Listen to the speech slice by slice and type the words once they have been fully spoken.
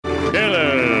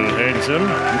Anderson.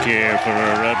 Care for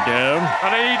a rubdown?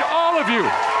 I need all of you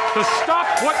to stop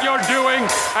what you're doing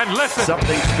and listen.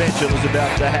 Something special is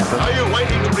about to happen. Are you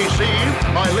waiting to receive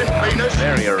my limp penis?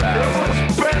 Very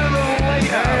aroused. Better than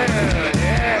later.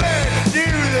 Let's do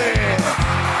this.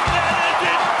 That is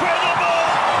incredible.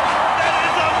 That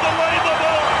is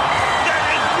unbelievable.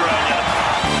 That is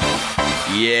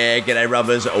brilliant. Yeah, g'day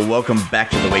rubbers. Welcome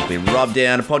back to the weekly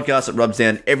Rubdown, a podcast that rubs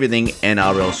down everything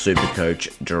NRL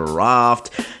Supercoach draft.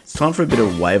 It's time for a bit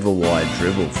of waiver wire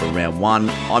dribble for round one.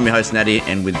 I'm your host Natty,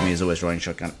 and with me as always riding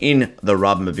shotgun in the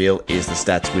Rubmobile is the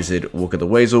stats wizard Wooker the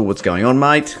Weasel. What's going on,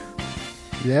 mate?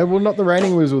 Yeah, well, not the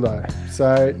reigning weasel though.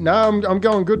 So no, I'm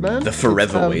going good, man. The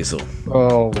forever weasel.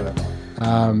 Oh, whatever.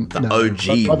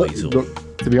 The OG weasel.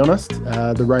 Look, to be honest,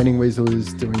 the reigning weasel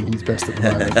is doing his best at the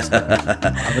moment. So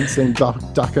I haven't seen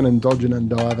ducking and dodging and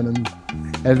diving and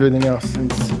everything else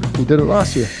since he did it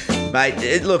last year.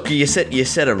 Mate, look, you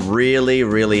set a really,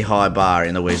 really high bar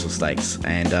in the Weasel Stakes,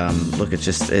 and look, it's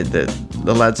just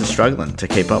the lads are struggling to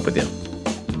keep up with you.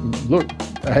 Look,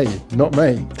 hey, not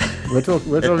me. We're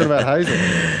talking about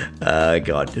Hazel.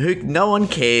 God, no one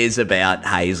cares about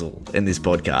Hazel in this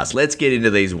podcast. Let's get into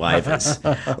these waivers.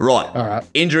 Right. All right.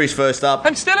 Injuries first up.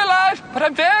 I'm still alive, but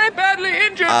I'm very badly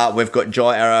injured. We've got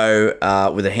Jai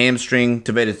Arrow with a hamstring,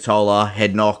 Tavita Tola,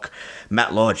 head knock,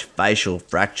 Matt Lodge, facial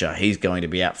fracture. He's going to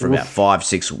be out for about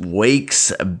 5-6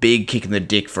 weeks. A big kick in the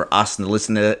dick for us in the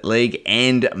Listener League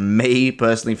and me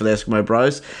personally for the Eskimo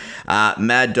Bros.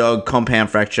 Mad Dog, compound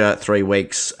fracture, 3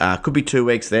 weeks. Could be 2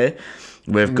 weeks there.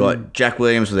 We've got Jack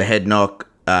Williams with a head knock.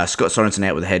 Scott Sorensen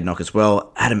out with a head knock as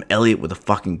well. Adam Elliott with a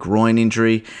fucking groin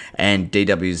injury. And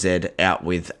DWZ out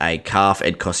with a calf.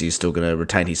 Ed Cossey is still going to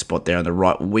retain his spot there on the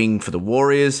right wing for the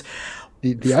Warriors.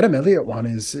 The Adam Elliott one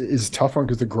is a tough one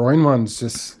because the groin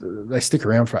ones they stick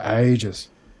around for ages.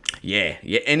 Yeah.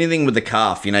 Anything with the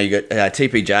calf, you got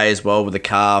TPJ as well with the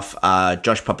calf.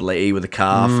 Josh Papali'i with the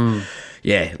calf.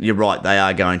 Yeah, you're right. They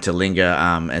are going to linger.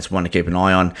 It's one to keep an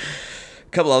eye on.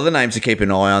 A couple other names to keep an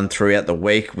eye on throughout the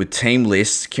week with team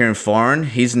lists. Kieran Foran,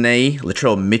 his knee.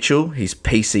 Latrell Mitchell, his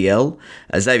PCL.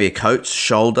 Xavier Coates,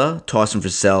 shoulder. Tyson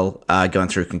Frizzell going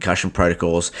through concussion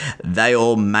protocols. They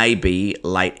all may be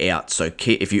late out. So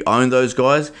if you own those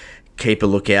guys, keep a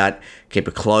lookout. Keep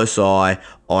a close eye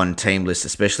on team lists,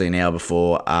 especially an hour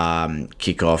before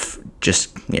kickoff.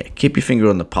 Just keep your finger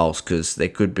on the pulse because there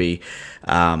could be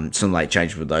some late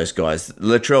changes with those guys.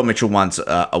 Latrell Mitchell one's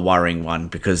a worrying one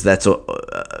because that's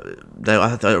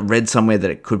I read somewhere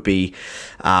that it could be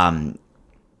hamper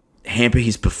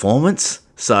his performance.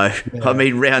 So I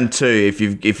mean, round two, if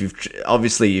you've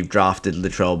obviously you've drafted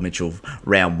Latrell Mitchell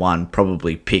round one,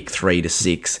 probably pick 3 to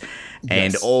 6,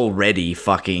 and already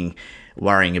fucking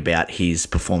worrying about his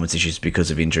performance issues because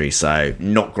of injury. So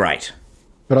not great.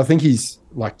 But I think he's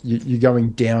like you're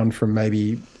going down from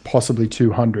maybe possibly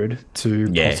 200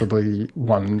 to possibly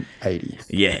 180.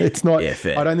 Yeah, it's not. Yeah,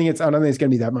 fair. I don't think it's going to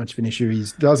be that much of an issue. He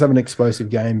does have an explosive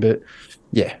game, but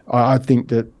I think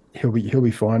that he'll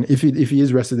be fine. If he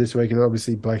is rested this week,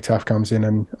 obviously Blake Taft comes in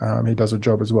and he does a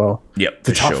job as well. Yep,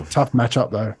 it's tough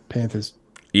matchup though, Panthers.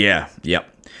 Yeah, yep.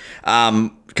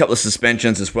 A couple of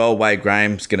suspensions as well. Wade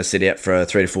Graham's going to sit out for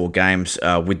 3 to 4 games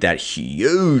with that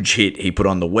huge hit he put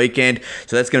on the weekend.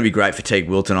 So that's going to be great for Teague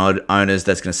Wilton owners.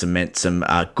 That's going to cement some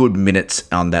good minutes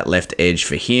on that left edge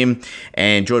for him.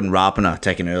 And Jordan Rapiner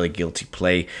taking an early guilty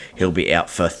plea. He'll be out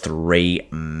for 3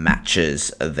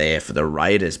 matches there for the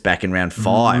Raiders back in round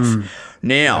 5.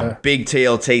 Now, big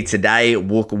TLT today.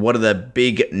 What are the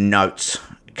big notes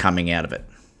coming out of it?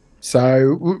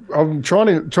 So I'm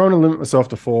trying to limit myself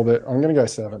to 4, but I'm going to go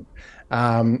 7.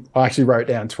 I actually wrote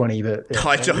down 20, but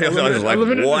I was like,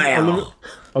 wow.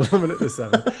 I'll limit it to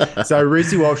 7. So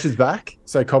Reece Walsh is back.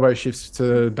 So Cobbo shifts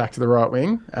back to the right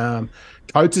wing.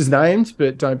 Coates is named,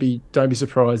 but don't be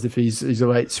surprised if he's a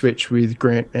late switch with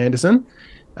Grant Anderson.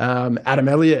 Adam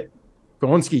Elliott,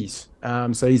 Gonskis.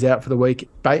 So he's out for the week.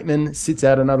 Bateman sits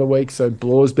out another week. So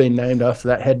Blaw's been named after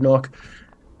that head knock.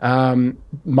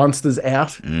 Munster's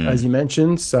out, as you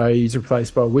mentioned, so he's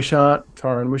replaced by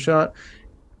Tyron Wishart.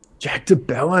 Jack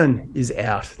DeBellin is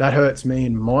out. That hurts me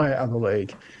in my other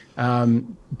league.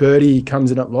 Birdie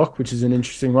comes in at lock, which is an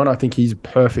interesting one. I think he's a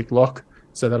perfect lock,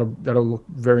 so that'll look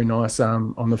very nice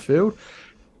on the field.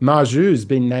 Marju's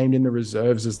been named in the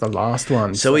reserves as the last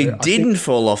one. So he didn't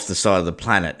fall off the side of the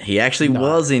planet. He actually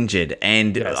was injured,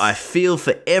 and I feel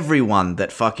for everyone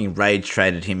that fucking rage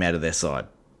traded him out of their side.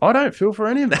 I don't feel for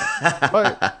any of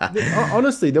that.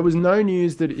 Honestly, there was no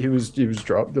news that he was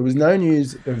dropped. There was no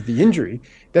news of the injury.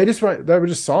 They were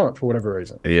just silent for whatever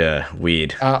reason. Yeah,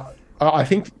 weird. I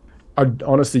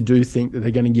honestly do think that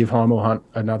they're going to give Heimel Hunt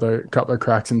another couple of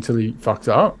cracks until he fucks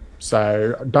up.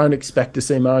 So I don't expect to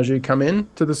see Marju come in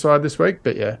to the side this week,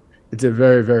 but yeah, it's a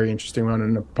very, very interesting one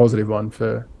and a positive one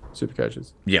for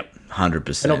Supercoaches. Yep,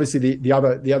 100%. And obviously the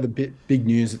other big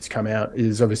news that's come out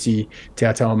is obviously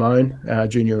Tautau Amone,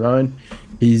 Junior Amone.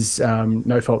 His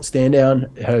no fault stand down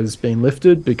has been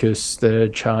lifted because the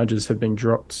charges have been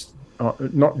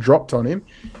not dropped on him.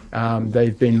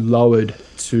 They've been lowered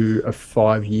to a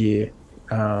 5-year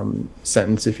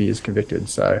sentence if he is convicted,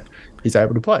 so he's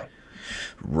able to play.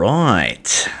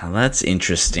 Right, that's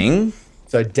interesting.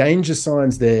 So danger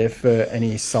signs there for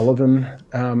any Sullivan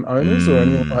owners or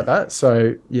anything like that.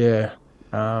 So yeah,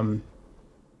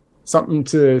 something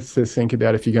to think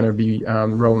about if you're going to be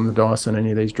rolling the dice on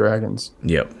any of these Dragons.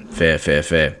 Yep,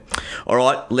 fair. All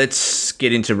right, let's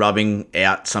get into rubbing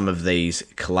out some of these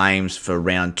claims for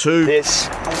round 2. This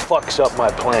fucks up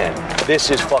my plan. This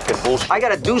is fucking bullshit. I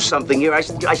gotta do something here. I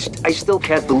still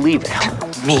can't believe it.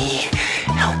 Help me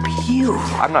help you.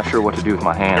 I'm not sure what to do with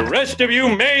my The hand. rest of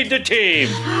you made the team.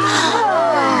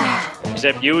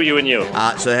 Except you and you.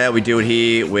 So how we do it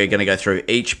here, we're going to go through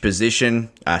each position,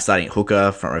 starting at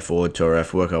hooker, front row forward, to row,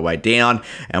 work our way down,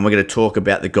 and we're going to talk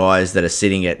about the guys that are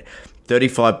sitting at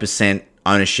 35%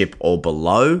 ownership or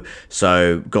below.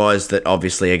 So guys that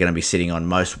obviously are going to be sitting on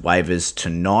most waivers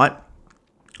tonight,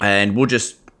 and we'll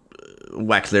just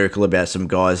wax lyrical about some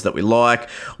guys that we like.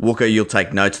 Walker, you'll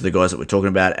take notes of the guys that we're talking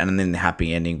about, and then the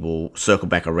happy ending, we'll circle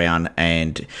back around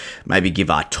and maybe give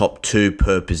our top 2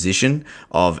 per position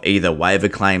of either waiver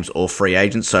claims or free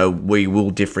agents. So we will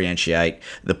differentiate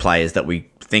the players that we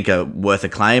think are worth a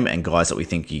claim and guys that we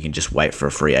think you can just wait for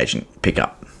a free agent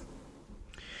pickup.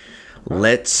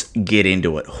 Let's get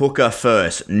into it. Hooker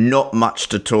first. Not much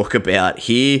to talk about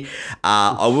here.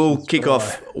 I will kick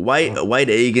off. Wade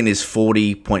Egan is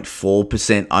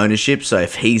 40.4% ownership. So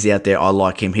if he's out there, I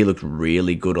like him. He looked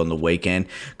really good on the weekend.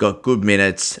 Got good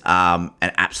minutes and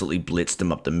absolutely blitzed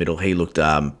him up the middle. He looked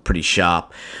pretty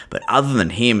sharp. But other than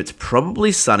him, it's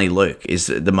probably Sonny Luke is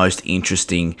the most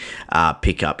interesting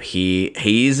pickup here.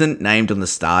 He isn't named on the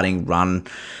starting run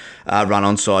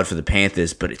on side for the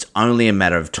Panthers, but it's only a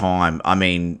matter of time. I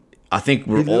mean, I think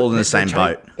we're all in the same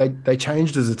boat. They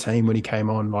changed as a team when he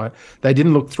came on. Like, they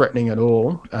didn't look threatening at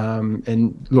all.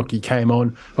 And look, he came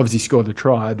on, obviously scored the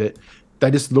try, but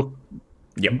they just looked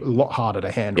a lot harder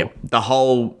to handle. Yep. The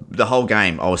whole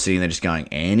game, I was sitting there just going,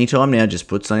 anytime now, just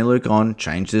put Sonny Luke on,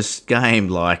 change this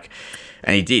game. And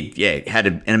he did. Yeah, it had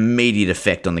an immediate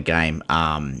effect on the game.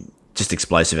 Just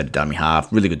explosive at a dummy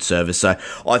half, really good service. So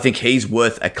I think he's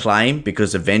worth a claim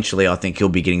because eventually I think he'll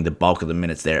be getting the bulk of the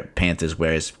minutes there at Panthers,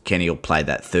 whereas Kenny will play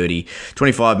that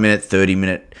 25-minute,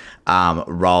 30-minute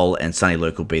role, and Sonny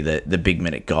Luke will be the big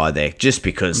minute guy there just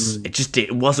because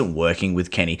it wasn't working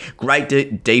with Kenny.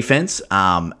 Great defense,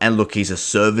 and look, he's a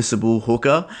serviceable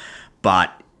hooker,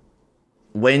 but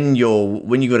when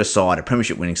you got a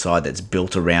premiership winning side that's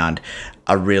built around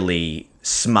a really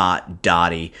smart,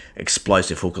 darty,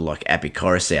 explosive hooker like Api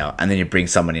Coruscant, and then you bring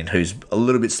someone in who's a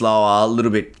little bit slower, a little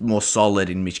bit more solid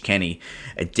in Mitch Kenny,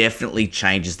 it definitely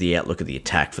changes the outlook of the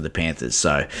attack for the Panthers.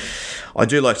 So I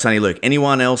do like Sonny Luke.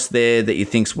 Anyone else there that you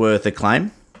think's worth a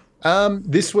claim?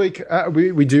 This week,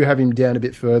 we do have him down a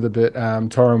bit further, but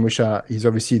Tyron Wishart, he's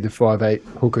obviously the 5'8"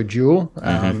 hooker duel.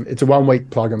 It's a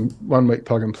one-week plug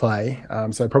and play,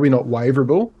 so probably not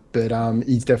waiverable, but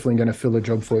he's definitely going to fill a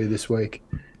job for you this week.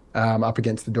 Up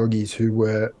against the Doggies, who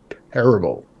were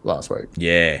terrible last week.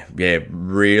 Yeah,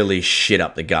 really shit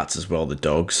up the guts as well, the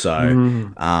Dogs. So,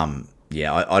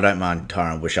 I don't mind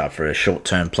Tyron Wishart for a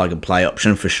short-term plug-and-play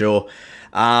option for sure.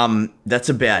 That's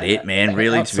about it, man,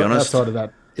 really, to be honest. Outside of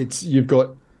that, you've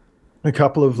got a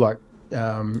couple of,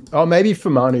 maybe for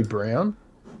Manu Brown.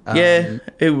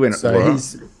 He went so well.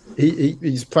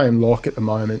 he's playing lock at the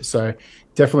moment, so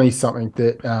definitely something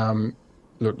that...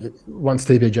 Look, once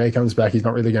TPJ comes back, he's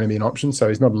not really going to be an option, so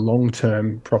he's not a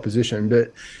long-term proposition.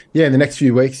 But, yeah, in the next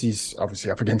few weeks, he's obviously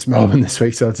up against Melbourne this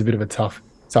week, so it's a bit of a tough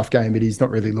game, but he's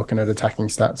not really looking at attacking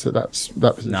stats at that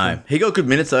position. No. He got good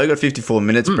minutes, though. He got 54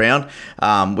 minutes, Brown,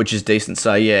 which is decent.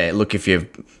 So, yeah, look, if you're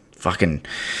fucking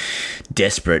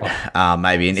desperate,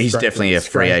 maybe, and he's definitely a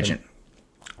free agent.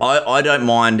 I don't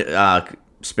mind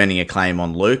spending a claim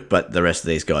on Luke, but the rest of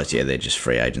these guys, they're just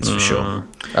free agents for sure.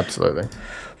 Absolutely.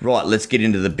 Right, let's get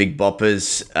into the big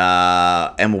boppers,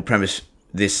 and we'll premise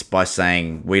this by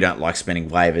saying we don't like spending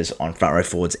waivers on front row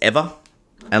forwards ever.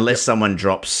 Unless someone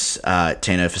drops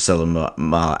Tino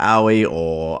Fasela-Malawi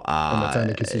or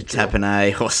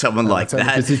Tapane or someone like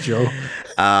that,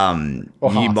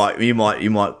 you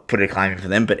might put a claim in for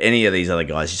them. But any of these other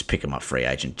guys, just pick them up free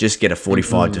agent. Just get a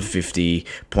 45 to 50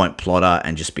 point plotter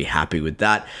and just be happy with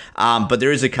that. But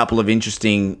there is a couple of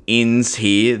interesting ins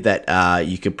here that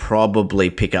you could probably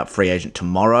pick up free agent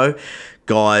tomorrow.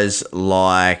 Guys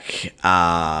like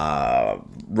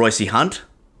Royce Hunt.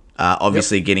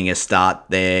 Obviously getting a start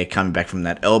there, coming back from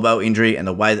that elbow injury, and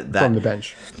the way that from the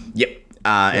bench. Yep.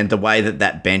 And the way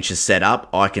that bench is set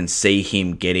up, I can see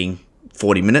him getting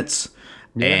 40 minutes.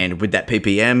 Yeah. And with that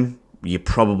PPM, you're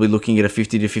probably looking at a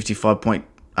 50 to 55 point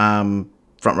front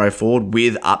row forward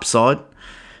with upside.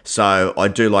 So I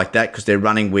do like that because they're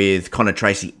running with Connor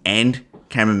Tracy and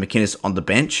Cameron McInnes on the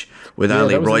bench with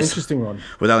only Royce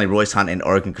Hunt and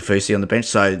Oregon Kafusi on the bench.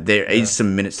 So there is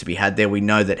some minutes to be had there. We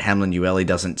know that Hamlin Ueli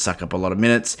doesn't suck up a lot of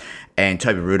minutes, and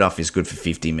Toby Rudolph is good for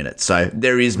 50 minutes. So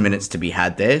there is minutes to be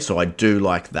had there. So I do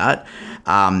like that.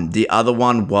 The other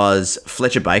one was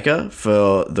Fletcher Baker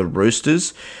for the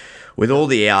Roosters. With all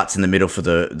the outs in the middle for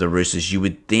the Roosters, you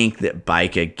would think that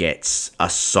Baker gets a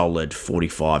solid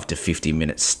 45 to 50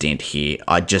 minute stint here.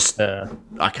 I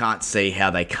can't see how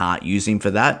they can't use him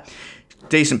for that.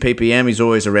 Decent PPM. He's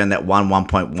always around that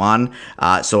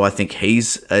 1.1. So I think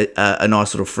he's a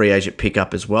nice little free agent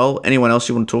pickup as well. Anyone else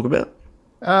you want to talk about?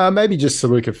 Maybe just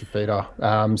Saluka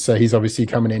Fafita. So he's obviously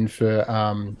coming in for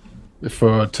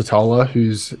Totola,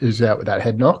 who's out with that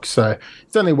head knock. So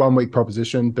it's only 1 week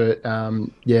proposition, but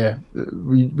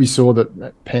we saw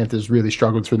that Panthers really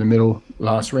struggled through the middle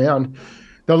last round.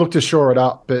 They'll look to shore it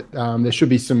up, but there should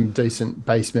be some decent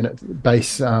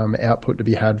base output to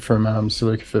be had from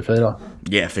Saluka Fafita.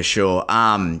 Yeah, for sure.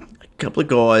 A couple of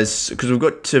guys, because we've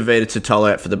got Tavita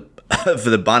Totola out for the for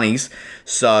the Bunnies.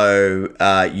 So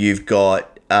you've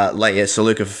got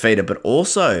Saluka Fafita, but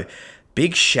also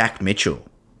Big Shaq Mitchell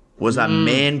was a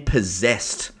man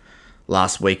possessed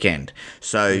last weekend.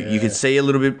 So you could see a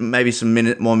little bit, maybe some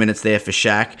more minutes there for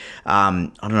Shaq.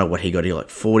 I don't know what he got. He like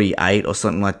 48 or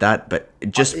something like that. But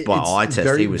just by eye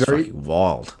test, he was fucking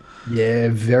wild. Yeah,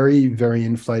 very, very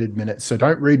inflated minutes. So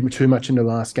don't read too much into the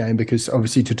last game because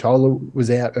obviously Totola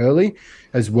was out early,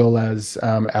 as well as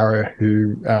Arrow,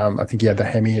 who I think he had the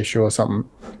hemi issue or something.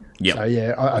 Yep. So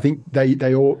yeah, I think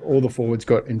they all the forwards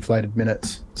got inflated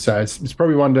minutes. So it's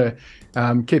probably one to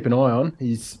keep an eye on.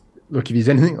 If he's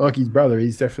anything like his brother,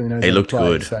 he's definitely knows. He looked play,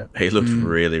 good. So. He looked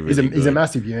really good. He's a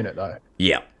massive unit though.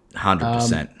 Yeah,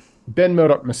 100%. Ben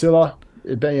Murdoch-Masila,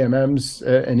 BMM's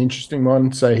an interesting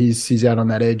one. So he's out on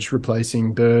that edge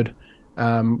replacing Bird,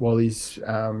 while he's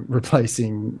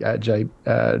replacing Jack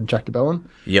DeBellin.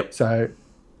 Yep. So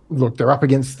look, they're up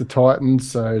against the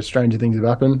Titans, so stranger things have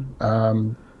happened.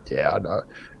 I'm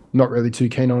not really too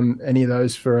keen on any of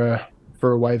those for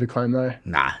a waiver claim though.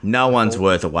 Nah, no one's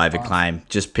worth a waiver claim.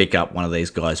 Just pick up one of these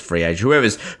guys free agent.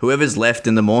 Whoever's left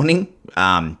in the morning,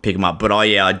 pick them up. But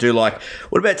I do like.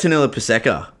 What about Tanila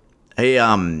Paseka?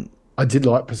 I did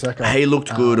like Paseka. He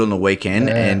looked good on the weekend,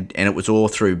 and it was all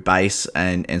through base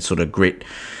and sort of grit.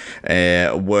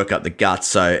 Work up the guts,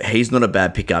 so he's not a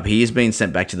bad pickup. He is being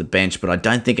sent back to the bench, but I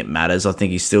don't think it matters. I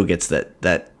think he still gets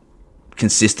that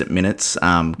consistent minutes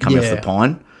coming off the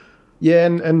pine. Yeah,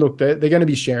 and look, they're going to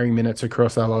be sharing minutes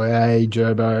across LOA,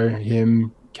 Gerbo,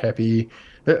 him, Kepi.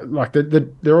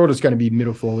 They're all just going to be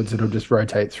middle forwards that'll just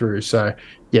rotate through. So,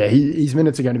 yeah, his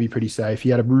minutes are going to be pretty safe. He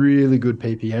had a really good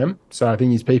PPM. So I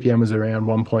think his PPM was around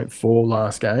 1.4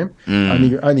 last game.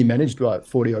 Only managed like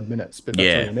 40-odd minutes, but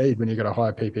that's all you need when you've got a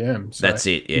high PPM. So that's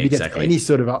it, yeah, if you get exactly. any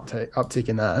sort of uptick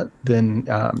in that, then,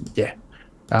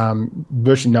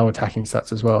 virtually no attacking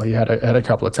stats as well. He had a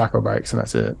couple of tackle breaks, and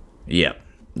that's it. Yeah.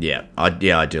 Yeah, I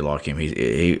do like him.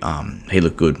 He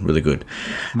looked good, really good.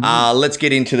 Let's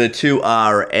get into the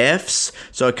 2RFs.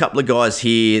 So a couple of guys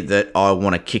here that I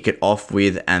want to kick it off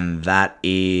with, and that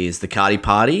is the Cardi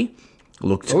Party.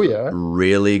 Looked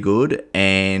really good.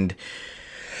 And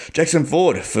Jackson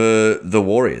Ford for the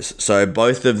Warriors. So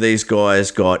both of these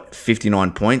guys got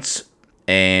 59 points.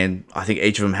 And I think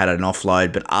each of them had an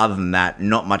offload. But other than that,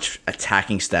 not much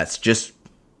attacking stats. Just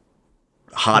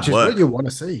hard work. What you want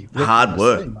to see. Hard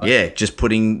work. Just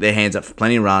putting their hands up for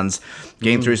plenty of runs,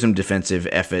 getting through some defensive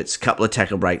efforts, couple of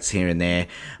tackle breaks here and there.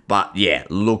 But yeah,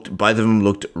 both of them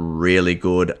looked really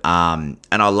good. And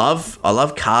I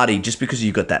love Cardi just because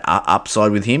you've got that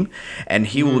upside with him, and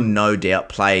he will no doubt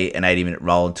play an 80-minute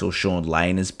role until Sean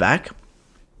Lane is back.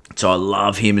 So I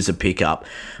love him as a pickup.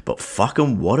 But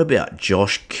fucking what about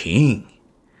Josh King?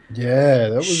 Yeah,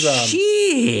 that was shit.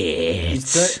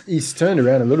 bit. He's turned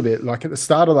around a little bit. Like at the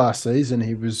start of last season,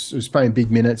 he was playing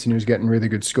big minutes and he was getting really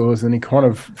good scores. And he kind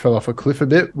of fell off a cliff a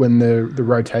bit when the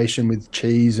rotation with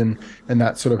Cheese and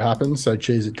that sort of happened. So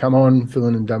Cheese would come on, fill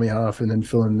in dummy half, and then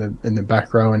fill in the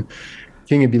back row, and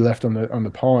King would be left on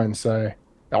the pine. So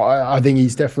I think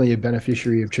he's definitely a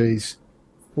beneficiary of Cheese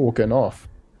walking off.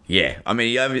 Yeah, I mean,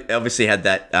 he obviously had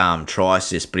that try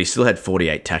assist, but he still had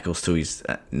 48 tackles to his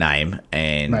name,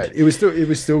 and mate, it was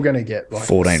still going to get like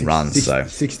 14 runs, so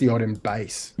 60 odd in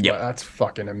base. Yeah, like, that's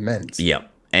fucking immense.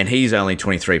 Yep. And he's only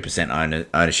 23%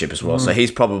 ownership as well, so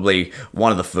he's probably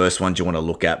one of the first ones you want to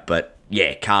look at. But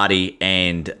yeah, Cardi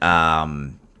and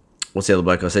what's the other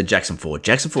bloke I said? Jackson Ford.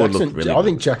 Jackson Ford looked really good. I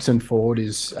think Jackson Ford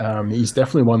is he's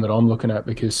definitely one that I'm looking at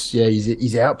because, yeah,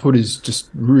 his output is just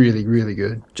really, really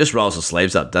good. Just rolls the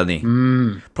sleeves up, doesn't he?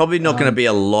 Probably not going to be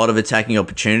a lot of attacking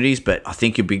opportunities, but I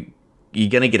think you're going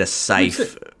to get a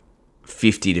safe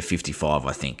 50 to 55,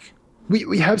 I think.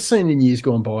 We have seen in years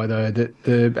gone by, though, that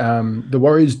the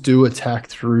Warriors do attack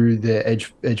through their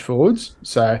edge forwards.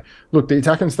 So, look, the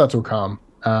attacking stats will come.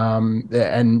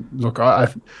 And look, I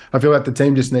feel like the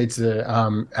team just needs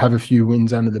to have a few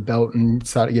wins under the belt and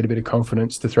start to get a bit of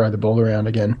confidence to throw the ball around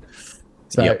again.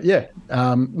 So yeah,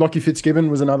 Lockie Fitzgibbon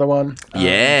was another one.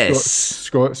 Yes,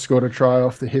 scored a try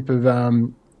off the hip of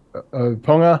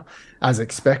Ponga as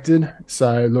expected.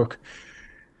 So look,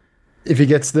 if he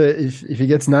gets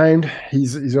named,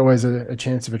 he's always a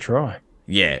chance of a try.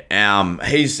 Yeah,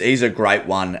 he's a great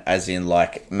one, as in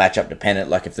like matchup dependent.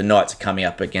 Like if the Knights are coming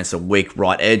up against a weak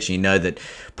right edge, you know that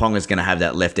Ponga's going to have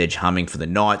that left edge humming for the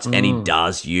Knights, and he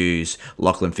does use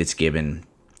Lachlan Fitzgibbon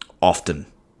often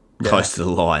close to the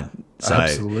line. So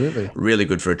absolutely, really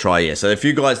good for a try. Yeah, so a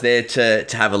few guys there to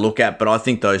have a look at, but I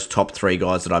think those top three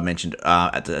guys that I mentioned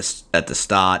at the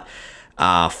start,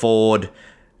 Ford,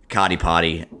 Cardi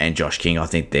Party, and Josh King. I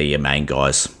think they're your main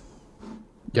guys.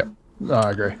 Yep,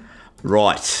 I agree.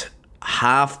 Right,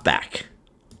 halfback,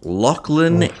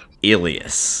 Lachlan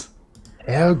Ilias.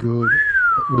 How good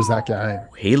was that game?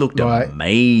 He looked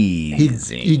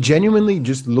amazing. He genuinely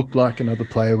just looked like another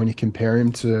player when you compare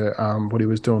him to what he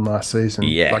was doing last season.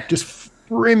 Yeah. Like just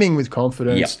brimming with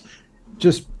confidence. Yep.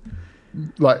 Just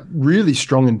like really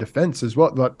strong in defense as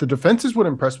well. Like the defense is what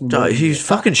impressed me. He was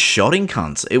fucking shotting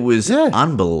cunts. It was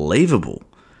unbelievable.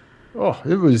 Oh,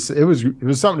 it was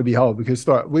something to behold because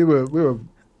like we were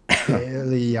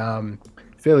fairly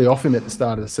off him at the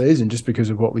start of the season just because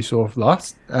of what we saw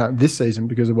this season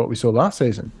because of what we saw last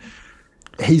season.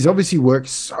 He's obviously worked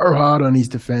so hard on his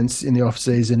defense in the off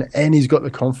season, and he's got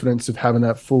the confidence of having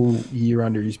that full year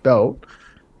under his belt.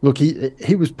 Look,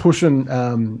 he was pushing,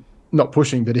 not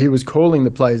pushing, but he was calling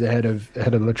the plays ahead of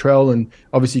Latrell and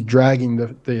obviously dragging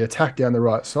the attack down the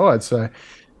right side. So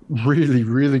really,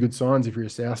 really good signs if you're a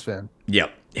South fan.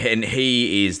 Yep. And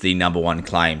he is the number one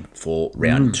claim for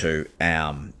round two.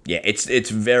 It's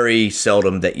very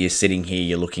seldom that you're sitting here,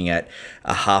 you're looking at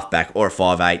a halfback or a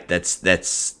 5'8"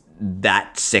 that's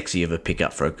that sexy of a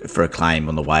pickup for a claim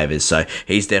on the waivers. So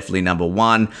he's definitely number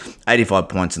one. 85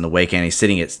 points in the weekend. He's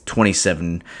sitting at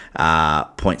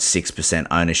 27.6%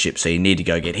 ownership. So you need to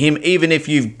go get him. Even if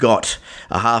you've got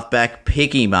a halfback,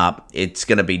 pick him up. It's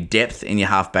going to be depth in your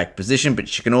halfback position,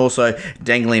 but you can also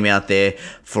dangle him out there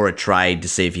for a trade to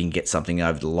see if you can get something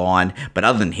over the line. But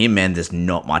other than him, man, there's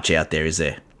not much out there, is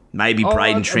there? Maybe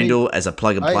Braden Trindle as a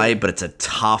plug and play, but it's a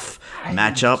tough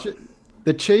matchup.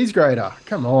 The cheese grater.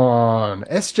 Come on.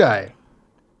 SJ.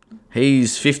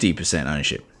 He's 50%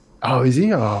 ownership. Oh, is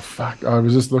he? Oh, fuck. I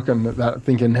was just looking at that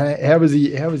thinking, how was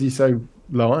he so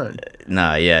low owned?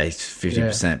 No, yeah, he's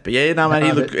 50%. Yeah. But yeah, no, man,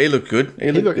 he looked good.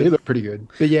 He looked pretty good.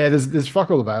 But yeah, there's fuck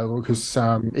all available because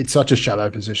it's such a shallow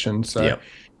position. So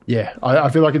yeah, I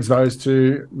feel like it's those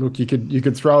two. Look, you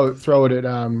could throw it at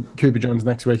Cooper Johns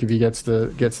next week if he gets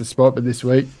the spot, but this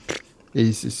week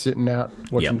he's just sitting out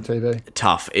watching the TV.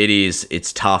 Tough. It is.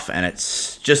 It's tough, and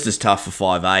it's just as tough for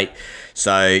 5'8".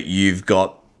 So you've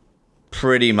got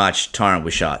pretty much Tyrant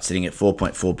Wishart sitting at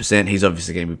 4.4%. He's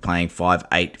obviously going to be playing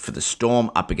 5'8" for the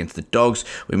Storm up against the Dogs.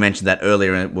 We mentioned that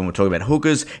earlier when we were talking about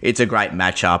hookers. It's a great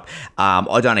matchup.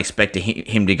 I don't expect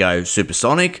him to go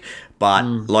supersonic, but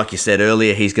like you said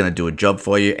earlier, he's going to do a job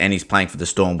for you, and he's playing for the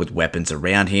Storm with weapons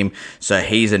around him. So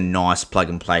he's a nice plug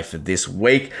and play for this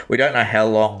week. We don't know how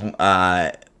long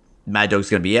Mad Dog's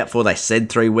going to be out for. They said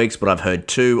 3 weeks, but I've heard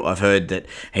 2. I've heard that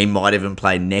he might even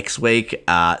play next week.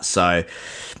 But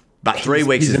 3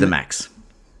 weeks is the max.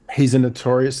 He's a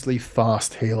notoriously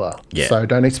fast healer, so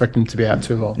don't expect him to be out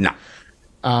too long. No.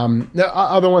 Now,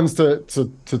 other ones to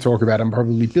talk about, and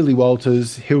probably Billy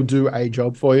Walters. He'll do a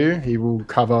job for you. He will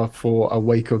cover for a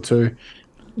week or two,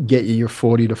 get you your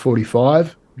 40 to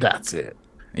 45. That's it.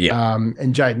 Yeah.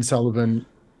 And Jaden Sullivan,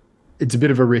 it's a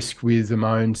bit of a risk with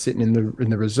Amon sitting in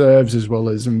the reserves as well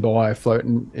as Mbai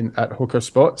floating at hooker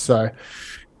spot. So,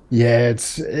 yeah,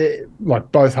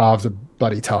 like both halves are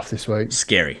bloody tough this week.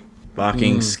 Scary.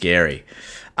 Fucking scary.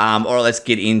 All right, let's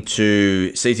get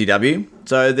into CTW.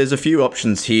 So there's a few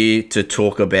options here to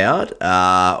talk about.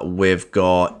 We've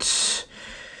got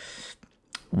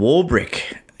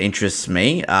Warbrick, interests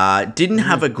me. Didn't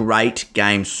have a great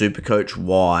game Supercoach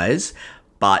wise,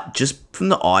 but just from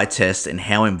the eye test and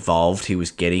how involved he was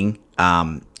getting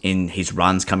in his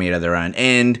runs coming out of their own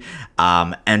end,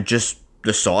 and just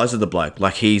the size of the bloke.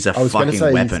 Like, he's a fucking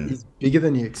weapon. He's bigger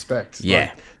than you expect.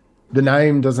 Yeah. Like, the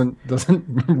name doesn't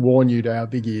warn you to how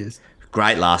big he is.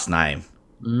 Great last name.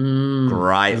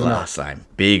 Great last name.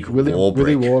 Big Warbrick.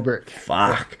 Willie Warbrick.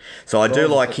 Fuck. So I do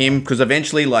like him because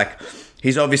eventually, like,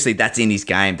 he's obviously, that's in his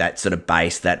game, that sort of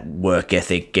base, that work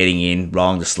ethic, getting in,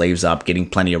 rolling the sleeves up, getting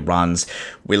plenty of runs.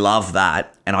 We love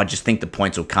that. And I just think the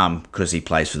points will come because he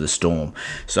plays for the Storm.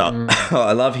 So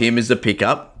I love him as a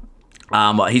pickup.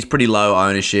 He's pretty low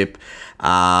ownership.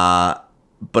 But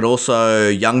also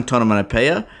young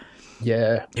Tonomanapea.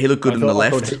 Yeah. He looked good on the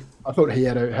left. I thought he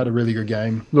had a really good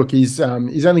game. Look, he's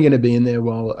only going to be in there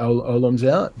while Olam's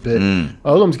out, but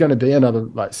Olam's going to be another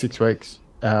like 6 weeks,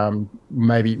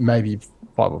 maybe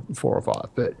 4 or 5.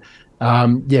 But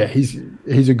yeah,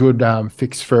 he's a good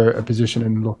fix for a position,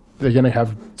 and look, they're going to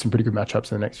have some pretty good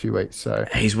matchups in the next few weeks. So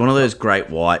he's one of those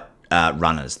great white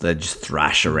runners. They just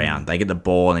thrash around. They get the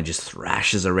ball and he just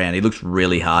thrashes around. He looks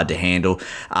really hard to handle.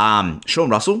 Sean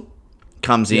Russell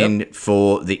comes in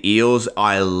for the Eels.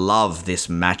 I love this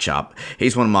matchup.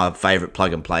 He's one of my favourite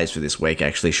plug and plays for this week,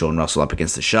 actually, Sean Russell up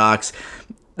against the Sharks.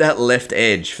 That left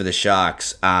edge for the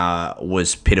Sharks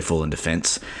was pitiful in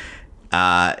defence.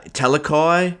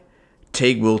 Talakai,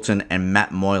 Teague Wilton and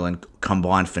Matt Moylan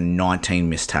combined for 19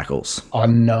 missed tackles. I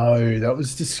know, that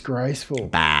was disgraceful.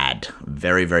 Bad.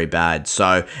 Very, very bad.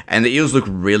 So, and the Eels look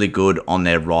really good on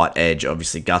their right edge.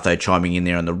 Obviously, Gutho chiming in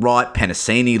there on the right.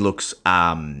 Penasini looks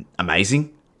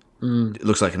amazing. It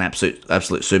looks like an absolute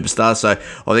superstar. So,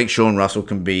 I think Sean Russell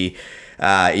can be,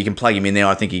 you can plug him in there.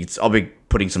 I think I'll be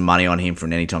putting some money on him for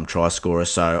an anytime try scorer.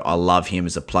 So, I love him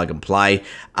as a plug and play.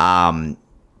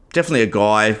 Definitely a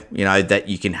guy, that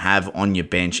you can have on your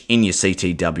bench in your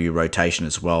CTW rotation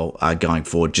as well going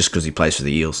forward, just because he plays for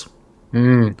the Eels.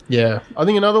 Yeah. I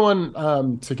think another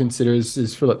one to consider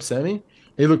is Philip Sami.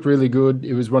 He looked really good.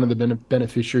 He was one of the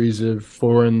beneficiaries of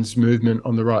Foran's movement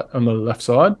on the left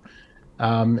side.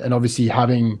 And obviously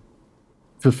having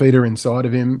Fafita inside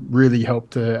of him really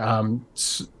helped to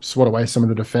swat away some of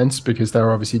the defence, because they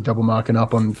were obviously double marking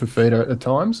up on Fafita at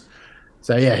times.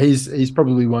 So, yeah, he's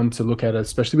probably one to look at,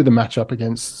 especially with the matchup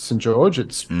against St. George.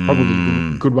 It's probably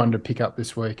a good one to pick up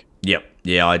this week. Yep.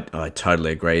 Yeah, I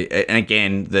totally agree. And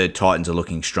again, the Titans are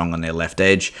looking strong on their left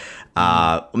edge.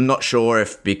 I'm not sure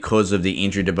if because of the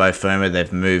injury to Bo Firma,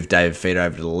 they've moved David Fafita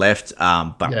over to the left.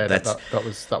 But yeah,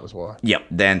 that was why.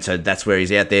 Yep. So that's where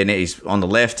he's out there. Now he's on the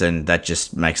left, and that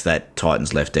just makes that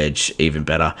Titans left edge even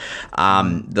better.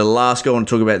 The last guy I want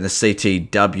to talk about in the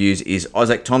CTWs is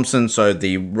Isaac Thompson. So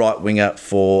the right winger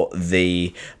for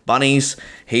the Bunnies.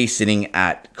 He's sitting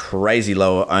at crazy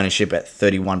lower ownership at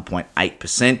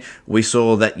 31.8%. We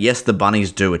saw that, yes, the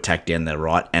Bunnies do attack down their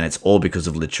right, and it's all because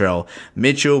of Latrell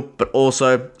Mitchell, but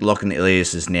also Lachlan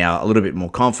Ilias is now a little bit more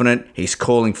confident. He's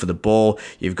calling for the ball.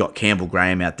 You've got Campbell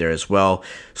Graham out there as well.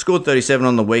 Scored 37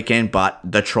 on the weekend, but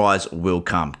the tries will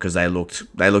come because they looked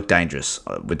dangerous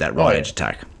with that right edge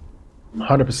attack.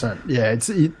 100%. Yeah,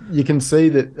 you can see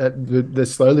that they're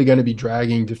slowly going to be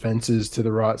dragging defenses to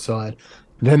the right side.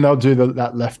 Then they'll do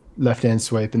that left-hand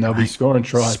sweep, and they'll be scoring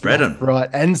tries. Spread them. Right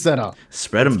and centre.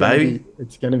 Spread them, baby.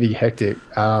 It's going to be hectic.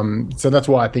 So that's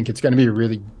why I think it's going to be a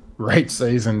really great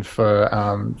season for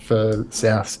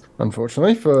Souths,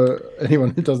 unfortunately, for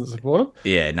anyone who doesn't support them.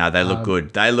 Yeah, no, they look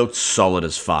good. They looked solid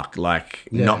as fuck.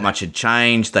 Not much had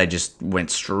changed. They just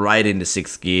went straight into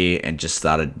sixth gear and just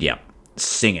started,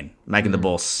 singing, making the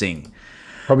ball sing.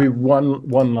 Probably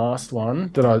one last one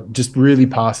that I just really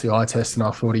passed the eye test, and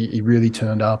I thought he really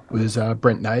turned up was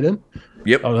Brent Naden.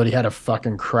 Yep. I thought he had a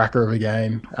fucking cracker of a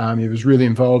game. He was really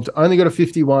involved. Only got a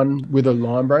 51 with a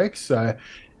line break, so a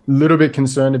little bit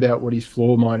concerned about what his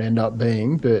floor might end up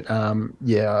being. But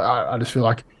I just feel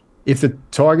like if the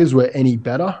Tigers were any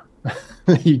better,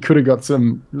 he could have got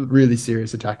some really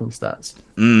serious attacking stats.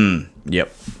 Yep,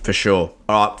 for sure.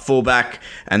 All right, fullback,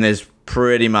 and there's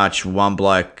pretty much one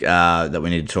bloke that we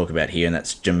need to talk about here, and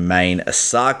that's Jermaine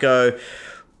Asako,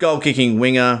 goal-kicking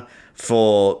winger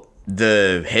for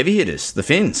the heavy hitters, the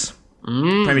Finns.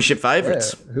 Premiership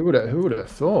favourites. Yeah, who would have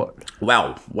thought?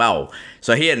 Wow.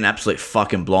 So he had an absolute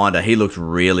fucking blinder. He looked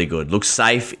really good. Looked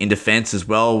safe in defence as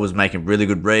well. Was making really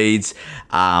good reads.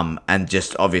 And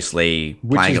just obviously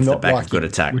playing off the back of good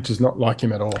attack. Which is not like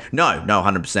him at all. No,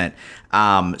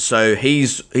 100%. So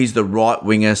he's the right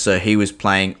winger. So he was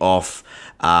playing off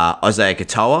Isaiah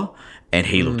Katoa, and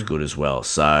he looked good as well.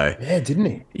 So yeah, didn't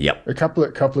he? Yep. A couple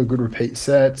of good repeat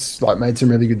sets. Like made some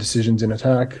really good decisions in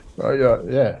attack. Oh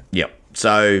yeah. Yep.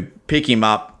 So pick him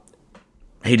up.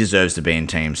 He deserves to be in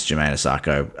teams, Jermaine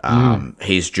Asako.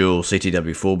 He's dual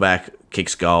CTW fullback,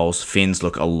 kicks goals. Finns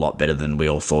look a lot better than we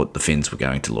all thought the Finns were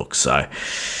going to look. So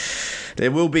there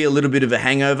will be a little bit of a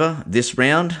hangover this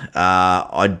round.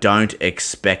 I don't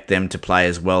expect them to play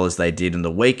as well as they did in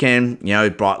the weekend. You know,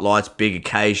 bright lights, big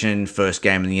occasion, first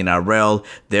game in the NRL.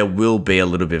 There will be a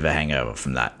little bit of a hangover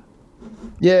from that.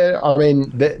 Yeah, I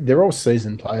mean they're all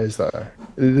seasoned players though.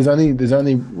 There's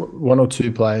only one or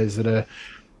two players that are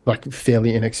like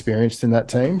fairly inexperienced in that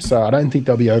team, so I don't think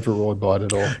they'll be overawed by it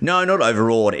at all. No, not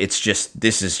overawed.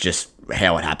 This is just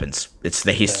how it happens. It's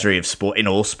the history of sport in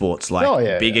all sports.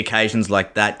 Like big occasions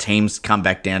like that, teams come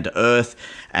back down to earth,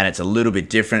 and it's a little bit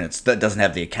different. It doesn't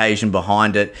have the occasion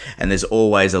behind it, and there's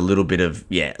always a little bit of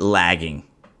lagging.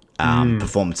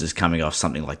 Performances coming off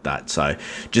something like that. So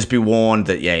just be warned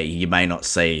that you may not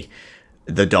see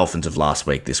the Dolphins of last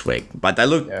week this week, but they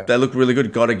look really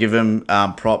good. Got to give them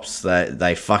props.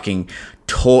 They fucking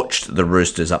torched the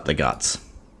Roosters up the guts.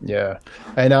 Yeah,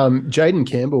 and Jaden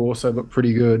Campbell also looked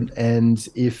pretty good. And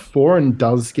if Foran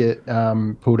does get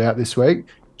pulled out this week,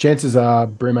 chances are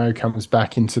Brimo comes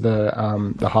back into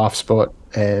the half spot,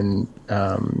 and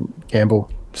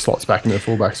Campbell slots back into the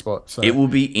fullback spot. So it will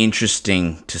be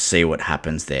interesting to see what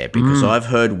happens there, because I've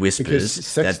heard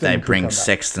whispers that they bring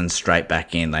Sexton straight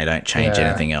back in. They don't change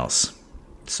anything else.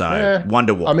 So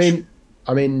wonder what. I mean,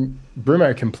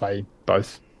 Brumo can play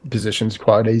both positions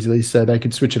quite easily, so they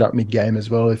could switch it up mid-game as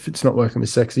well if it's not working with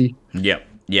Sexy. Yep.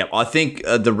 I think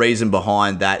the reason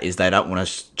behind that is they don't want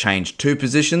to change two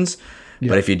positions,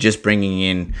 but if you're just bringing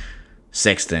in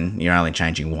Sexton, you're only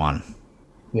changing one.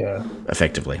 Yeah,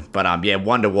 effectively. But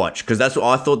one to watch, because that's what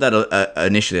I thought that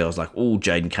initially. I was like, oh,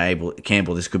 Jaden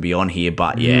Campbell, this could be on here.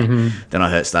 But then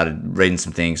I started reading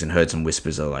some things and heard some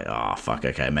whispers. I was like, oh fuck,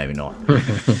 okay, maybe not.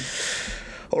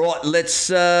 All right, let's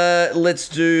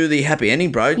do the happy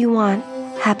ending, bro. You want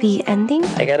happy ending?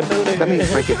 I got a booty. Let me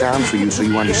break it down for you so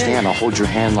you understand. I'll hold your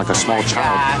hand like a small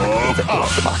child. Oh,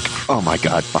 fuck. Oh my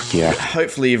god, fuck yeah.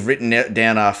 Hopefully you've written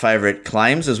down our favourite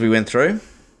claims as we went through.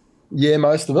 Yeah,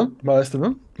 most of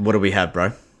them. What do we have,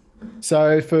 bro?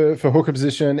 So for hooker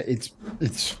position, it's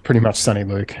pretty much Sonny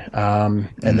Luke, and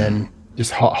then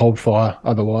just hold fire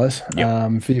otherwise.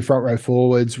 Yep. For your front row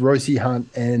forwards, Royce Hunt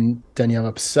and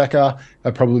Daniela Paseka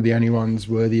are probably the only ones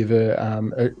worthy of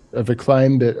a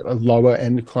claim, but a lower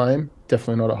end claim,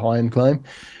 definitely not a high end claim.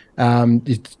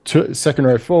 Second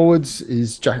row forwards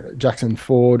is Jackson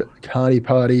Ford, Cardi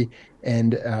Party,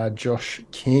 and Josh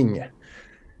King.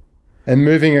 And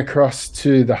moving across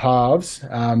to the halves,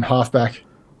 halfback,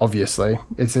 obviously,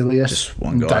 it's Elias. Just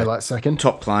one guy. Daylight second.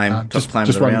 Top claim. Just of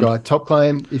the one round. guy. Top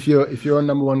claim. If you're on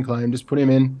number one claim, just put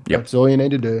him in. Yep. That's all you need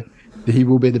to do. He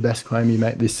will be the best claim you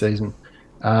make this season.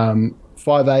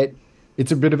 5'8".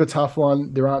 It's a bit of a tough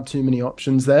one. There aren't too many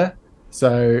options there.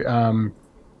 So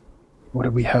what do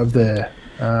we have there?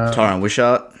 Tyron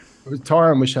Wishart.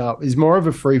 Tyron Wishart is more of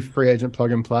a free agent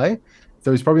plug and play. So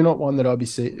he's probably not one that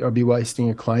I'd be wasting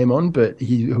a claim on, but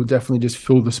he'll definitely just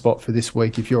fill the spot for this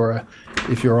week if you're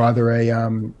either I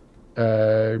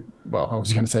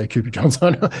was going to say a Cooper Johns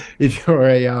owner. If you're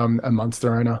a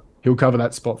Munster owner, he'll cover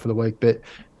that spot for the week. But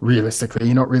realistically,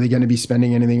 you're not really going to be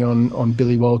spending anything on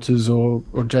Billy Walters or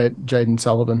Jaden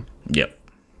Sullivan. Yep.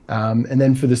 And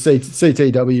then for the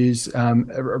CTWs,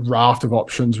 a raft of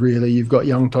options really. You've got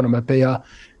young Tonomapia.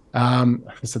 I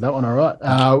said that one all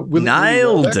right.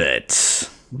 Nailed it.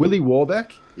 Willie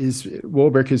Warbeck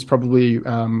is probably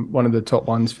one of the top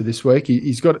ones for this week.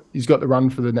 He's got the run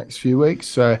for the next few weeks,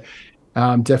 so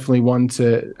definitely one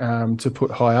to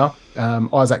put higher.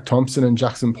 Isaac Thompson and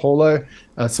Jackson Paulo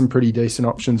are some pretty decent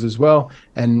options as well.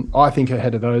 And I think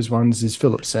ahead of those ones is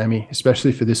Philip Sammy,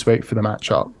 especially for this week for the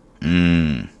matchup.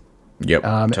 Yep,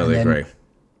 totally agree.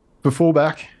 For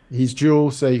fullback, he's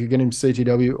dual, so you could get him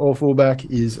CTW or fullback,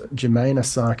 is Jermaine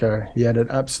Asako. He had an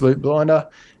absolute blinder.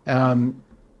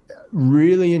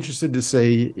 Really interested to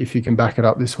see if you can back it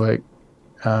up this week.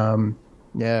 I'm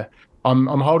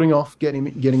holding off getting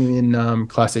him in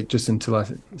Classic just until I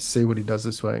see what he does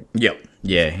this week. Yep.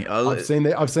 Yeah. I've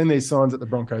seen these signs at the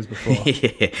Broncos before.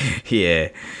 Yeah.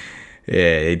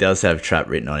 He does have trap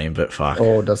written on him, but fuck.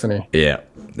 Oh, doesn't he? Yeah.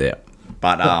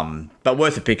 But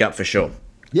worth a pickup for sure.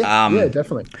 Yeah,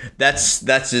 definitely. That's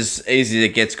as easy as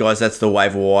it gets, guys. That's the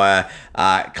waiver wire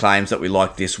claims that we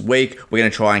like this week. We're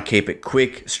going to try and keep it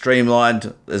quick,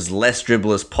 streamlined, as less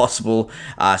dribble as possible,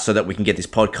 so that we can get this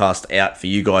podcast out for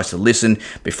you guys to listen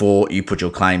before you put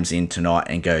your claims in tonight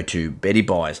and go to Betty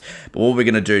Buys. But what we're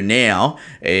going to do now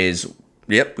is...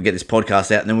 Yep, we get this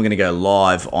podcast out, and then we're going to go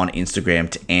live on Instagram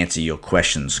to answer your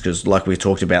questions. Because like we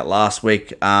talked about last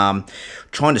week, trying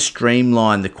to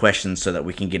streamline the questions so that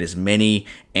we can get as many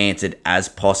answered as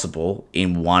possible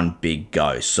in one big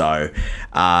go. So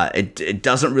it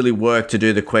doesn't really work to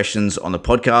do the questions on the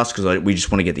podcast because we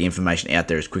just want to get the information out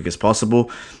there as quick as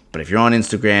possible. But if you're on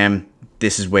Instagram,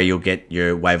 this is where you'll get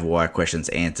your waiver wire questions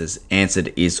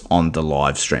answered is on the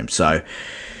live stream. So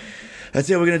that's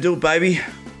how we're going to do it, baby.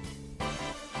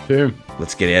 Boom.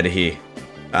 Let's get out of here.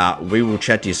 We will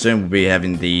chat to you soon. We'll be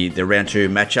having the round 2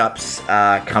 matchups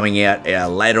coming out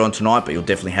later on tonight, but you'll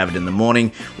definitely have it in the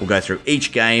morning. We'll go through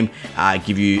each game,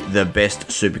 give you the best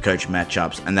Supercoach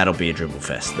matchups, and that'll be a dribble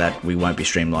fest. That we won't be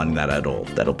streamlining that at all.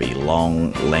 That'll be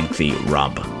long, lengthy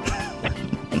rub.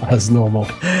 As normal.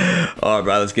 All right,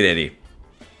 bro. Let's get out of here.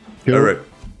 Cool. All right.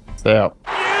 Stay out.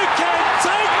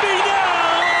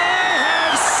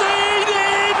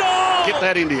 Get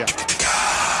that India.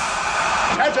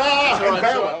 Ta-ta and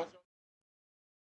farewell.